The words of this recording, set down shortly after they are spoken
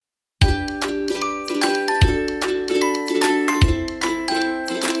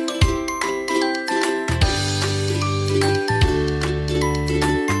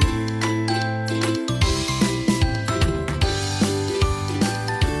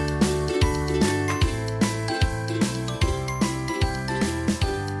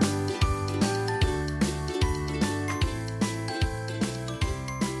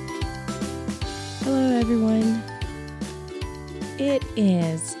everyone. It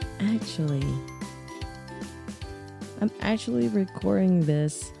is I'm actually recording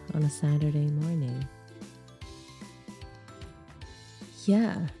this on a Saturday morning.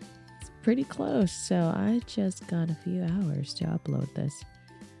 Yeah, it's pretty close, so I just got a few hours to upload this.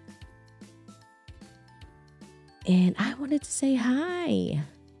 And I wanted to say hi.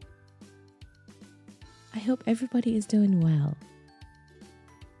 I hope everybody is doing well.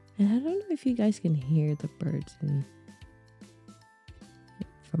 And I don't know if you guys can hear the birds from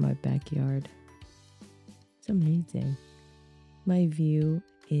my backyard. It's amazing. My view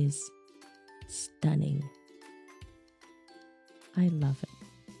is stunning. I love it.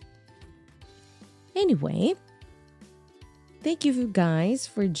 Anyway, thank you guys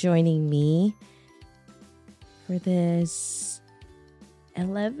for joining me for this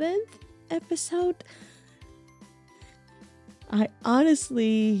 11th episode. I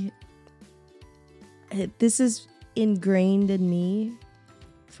honestly, this is ingrained in me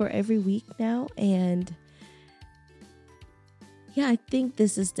for every week now. And yeah, I think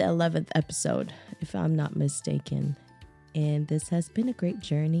this is the 11th episode, if I'm not mistaken. And this has been a great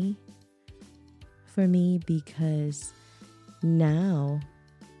journey for me because now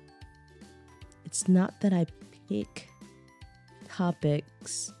it's not that I pick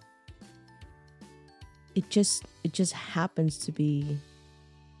topics. It just happens to be,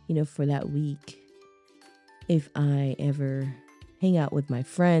 for that week. If I ever hang out with my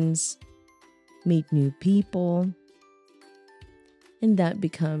friends, meet new people, and that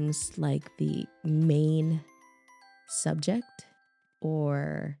becomes like the main subject,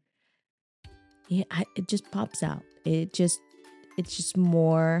 or it just pops out. It's just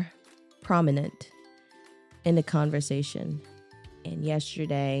more prominent in the conversation. And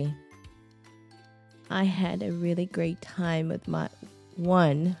yesterday, I had a really great time with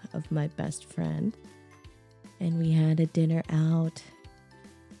one of my best friend, and we had a dinner out.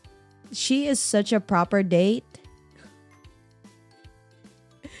 She is such a proper date.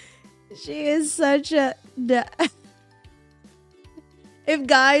 She is such a... If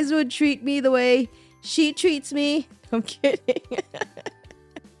guys would treat me the way she treats me, I'm kidding.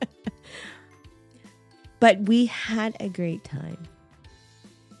 But we had a great time.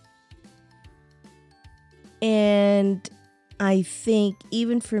 And I think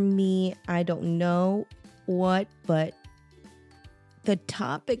even for me, I don't know what, but the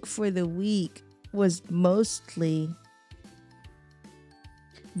topic for the week was mostly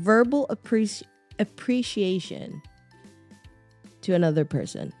verbal appreciation to another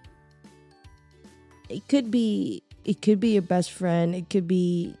person. It could be your best friend. It could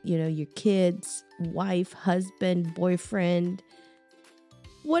be, your kids, wife, husband, boyfriend,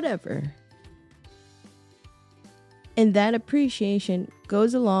 whatever. And that appreciation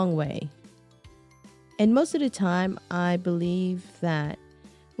goes a long way. And most of the time, I believe that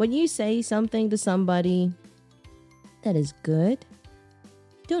when you say something to somebody that is good,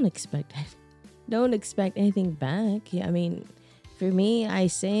 don't expect it. Don't expect anything back. Yeah, I mean, for me, I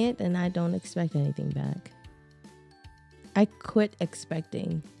say it and I don't expect anything back. I quit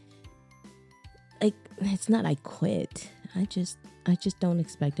expecting. Like, it's not I quit. I just don't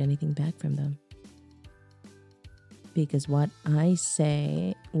expect anything back from them. Because what I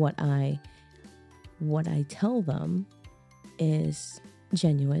say, what I tell them is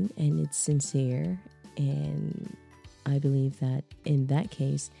genuine and it's sincere. And I believe that in that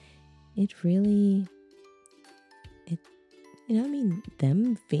case, it really,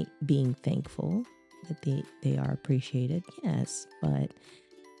 them being thankful that they are appreciated. Yes, but,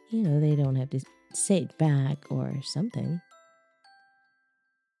 they don't have to say it back or something.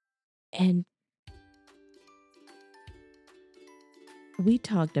 And we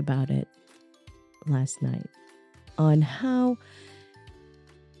talked about it last night on how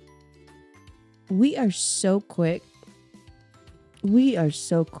we are so quick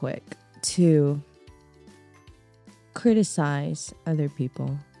to criticize other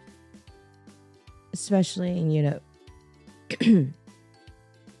people, especially,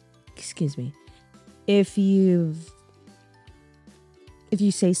 excuse me, if you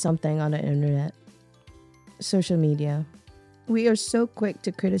say something on the internet, social media, we are so quick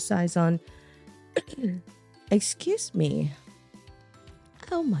to criticize on, excuse me.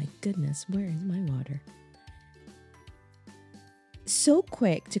 Oh my goodness, where is my water? So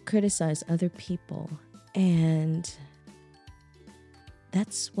quick to criticize other people, and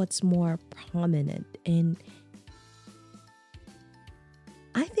that's what's more prominent. And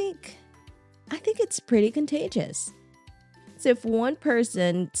I think it's pretty contagious. So if one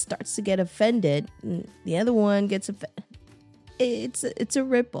person starts to get offended, the other one gets offended. It's a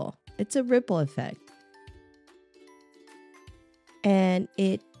ripple. It's a ripple effect. and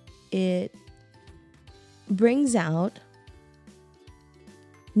it brings out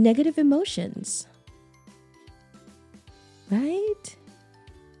negative emotions, right?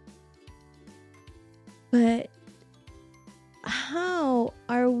 But how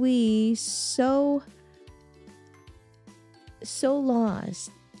are we so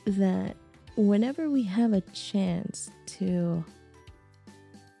lost that whenever we have a chance to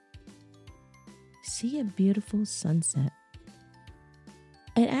see a beautiful sunset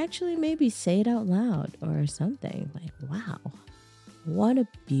and actually maybe say it out loud or something like, wow, what a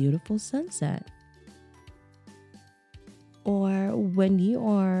beautiful sunset. Or when you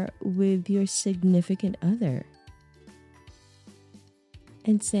are with your significant other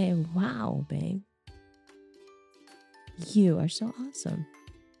and say, wow, babe, you are so awesome.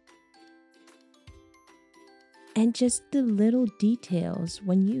 And just the little details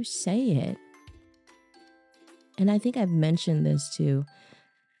when you say it. And I think I've mentioned this too.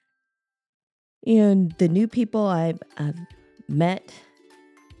 And the new people I've met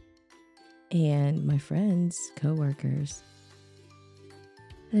and my friends, coworkers,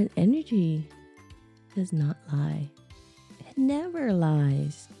 that energy does not lie. It never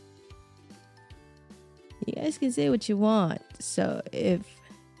lies. You guys can say what you want. So if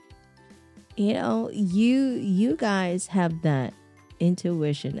you guys have that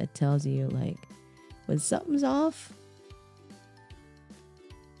intuition that tells you like when something's off,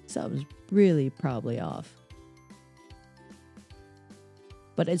 something's really probably off.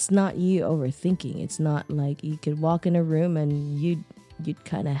 But it's not you overthinking. It's not like you could walk in a room and you'd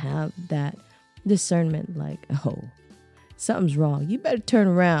kind of have that discernment like, oh, something's wrong. You better turn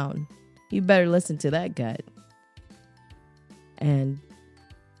around. You better listen to that gut. And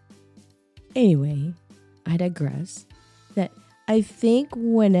anyway, I digress. That I think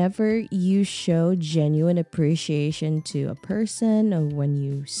whenever you show genuine appreciation to a person, or when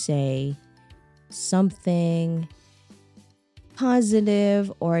you say something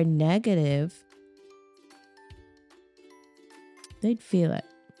positive or negative, they'd feel it.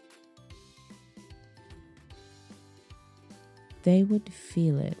 They would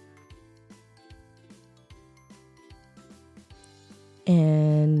feel it.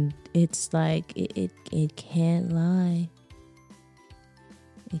 And it's like, it can't lie.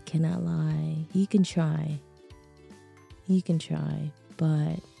 It cannot lie. You can try.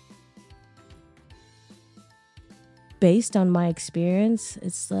 But based on my experience,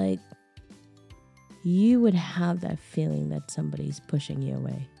 it's like you would have that feeling that somebody's pushing you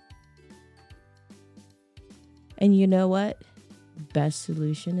away. And you know what? Best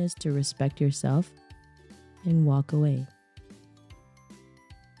solution is to respect yourself and walk away.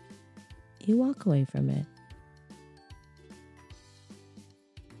 You walk away from it.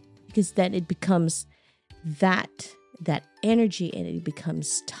 Because then it becomes that energy, and it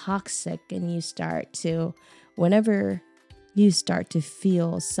becomes toxic, and you start to, whenever you start to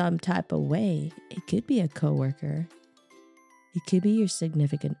feel some type of way, it could be a coworker, it could be your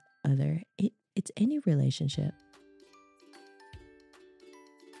significant other, it's any relationship.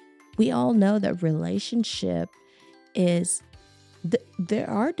 We all know that relationship is, there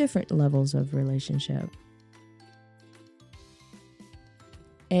are different levels of relationship.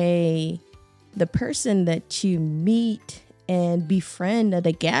 The person that you meet and befriend at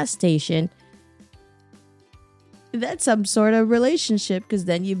a gas station, that's some sort of relationship, because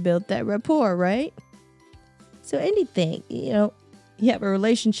then you built that rapport, right? So anything, you have a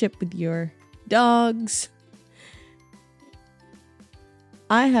relationship with your dogs.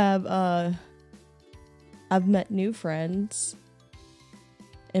 I've met new friends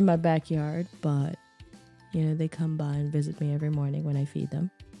in my backyard, but they come by and visit me every morning when I feed them.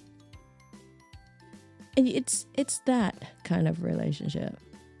 And it's that kind of relationship.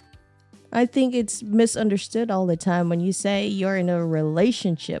 I think it's misunderstood all the time when you say you're in a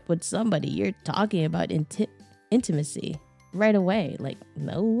relationship with somebody. You're talking about intimacy right away. Like,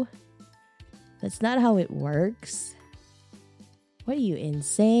 no, that's not how it works. What are you,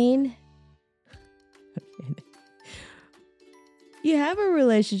 insane? You have a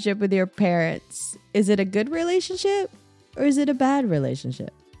relationship with your parents. Is it a good relationship or is it a bad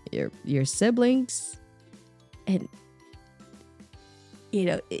relationship? Your siblings, and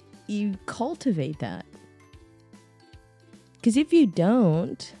you cultivate that. Because if you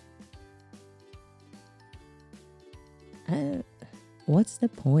don't, what's the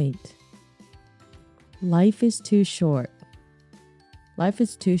point? Life is too short. Life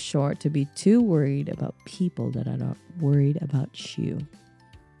is too short to be too worried about people that are not worried about you.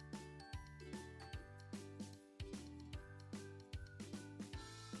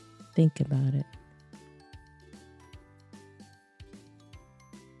 Think about it.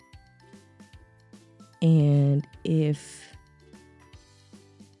 And if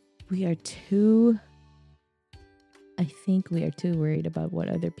we are too, I think we are too worried about what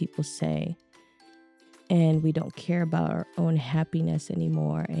other people say, and we don't care about our own happiness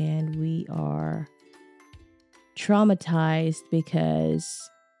anymore, and we are traumatized because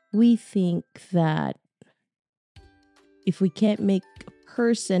we think that if we can't make a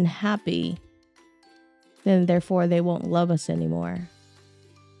person happy, then therefore they won't love us anymore.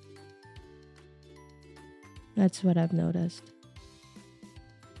 That's what I've noticed.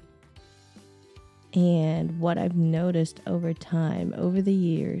 And what I've noticed over time, over the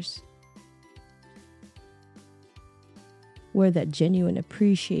years, where that genuine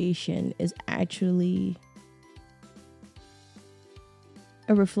appreciation is actually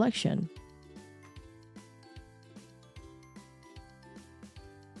a reflection.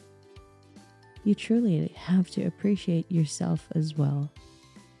 You truly have to appreciate yourself as well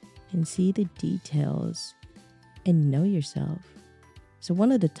and see the details and know yourself. So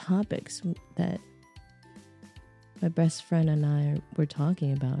one of the topics that my best friend and I were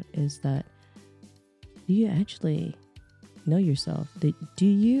talking about is that, do you actually know yourself? Do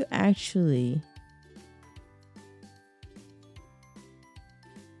you actually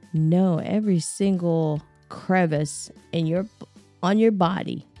know every single crevice on your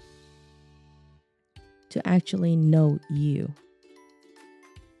body to actually know you?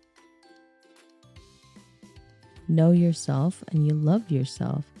 Know yourself, and you love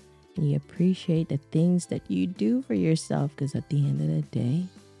yourself, and you appreciate the things that you do for yourself, because at the end of the day,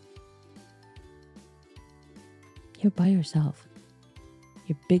 you're by yourself.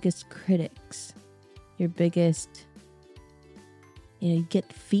 Your biggest critics, your biggest, you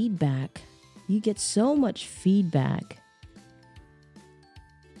get feedback. You get so much feedback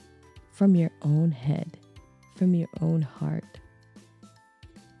from your own head, from your own heart.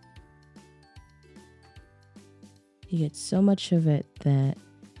 You get so much of it that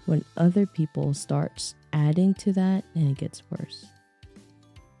when other people start adding to that, then it gets worse.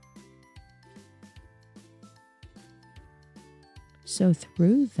 So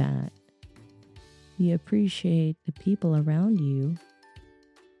through that, you appreciate the people around you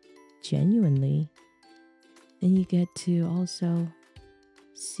genuinely, and you get to also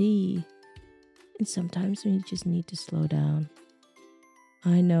see, and sometimes when you just need to slow down.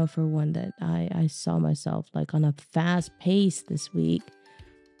 I know for one that I saw myself like on a fast pace this week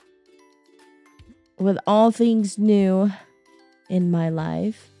with all things new in my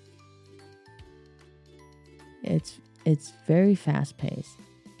life. It's very fast paced,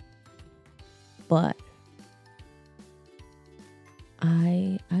 but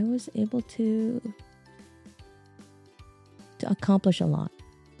I was able to accomplish a lot.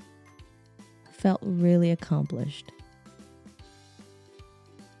 I felt really accomplished.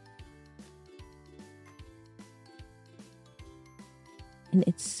 And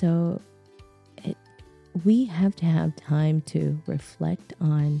we have to have time to reflect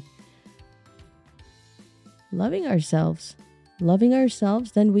on loving ourselves. Loving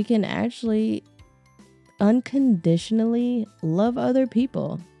ourselves, then we can actually unconditionally love other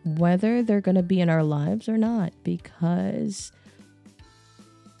people, whether they're going to be in our lives or not, because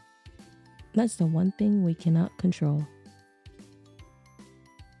that's the one thing we cannot control.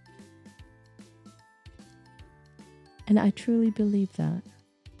 And I truly believe that.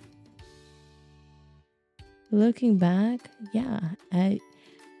 Looking back, yeah,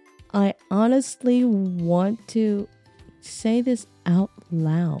 I honestly want to say this out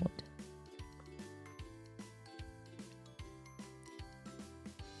loud.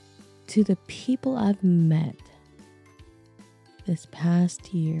 To the people I've met this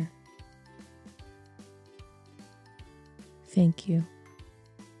past year, thank you.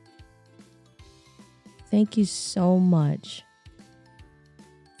 Thank you so much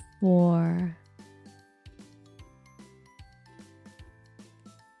for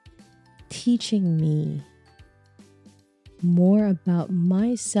teaching me more about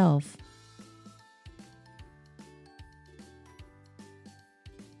myself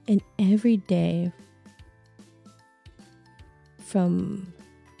and every day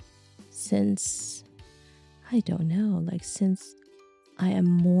since I am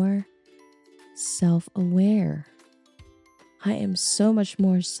more self-aware. I am so much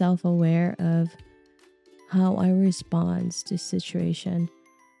more self-aware of how I respond to situation.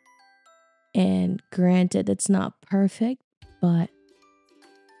 And granted, it's not perfect, but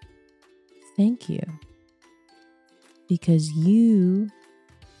thank you. Because you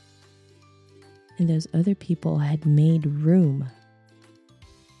and those other people had made room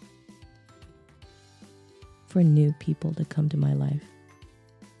for new people to come to my life.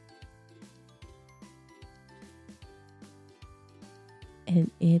 And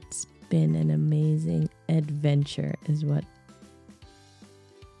it's been an amazing adventure is what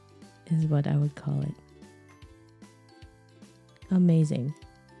I would call it. Amazing.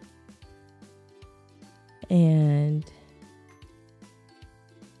 And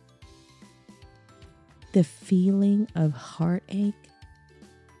the feeling of heartache,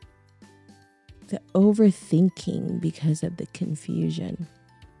 the overthinking because of the confusion,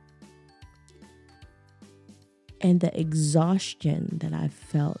 and the exhaustion that I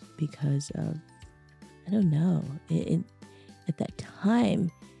felt because of, I don't know, at that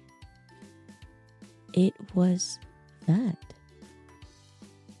time, it was that.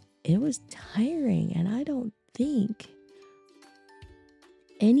 It was tiring, and I don't think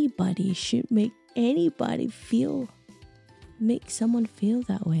anybody should make someone feel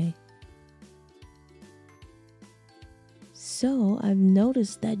that way. So I've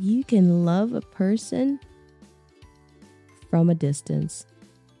noticed that you can love a person from a distance.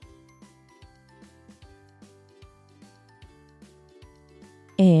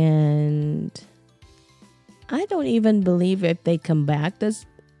 And I don't even believe if they come back,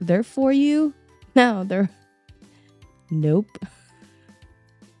 they're for you. No, nope.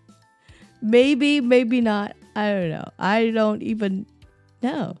 Maybe not. I don't know. I don't even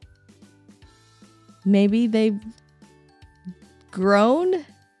know. Maybe they've grown.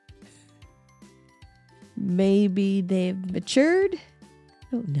 Maybe they've matured. I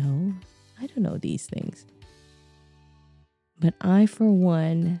don't know. I don't know these things. But I, for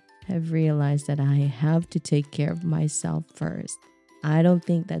one, have realized that I have to take care of myself first. I don't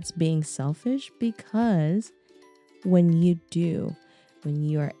think that's being selfish, because when you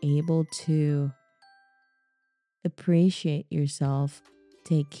are able to appreciate yourself,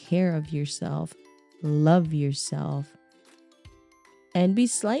 take care of yourself, love yourself, and be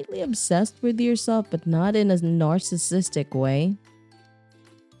slightly obsessed with yourself, but not in a narcissistic way,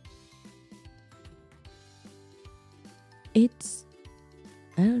 I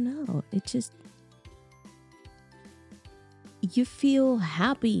don't know, you feel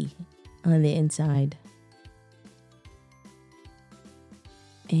happy on the inside.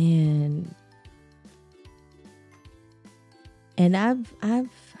 And I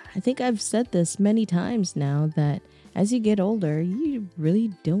think I've said this many times now, that as you get older, you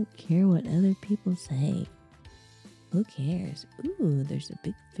really don't care what other people say. Who cares? Ooh, there's a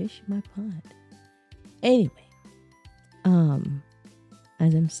big fish in my pot. Anyway,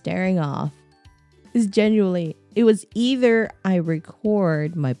 as I'm staring off, it was either I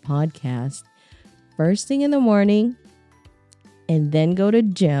record my podcast first thing in the morning and then go to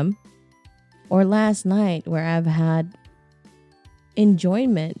gym, or last night where I've had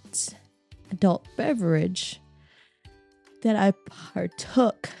enjoyment, adult beverage that I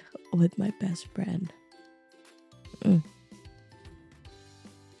partook with my best friend.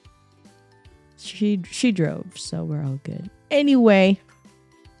 She drove, so we're all good. Anyway,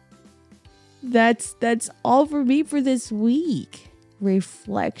 that's all for me for this week.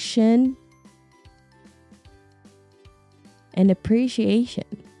 Reflection and appreciation.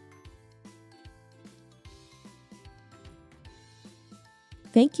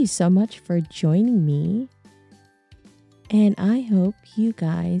 Thank you so much for joining me. And I hope you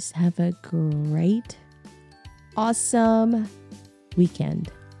guys have a great, awesome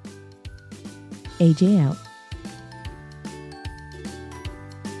weekend. AJ out.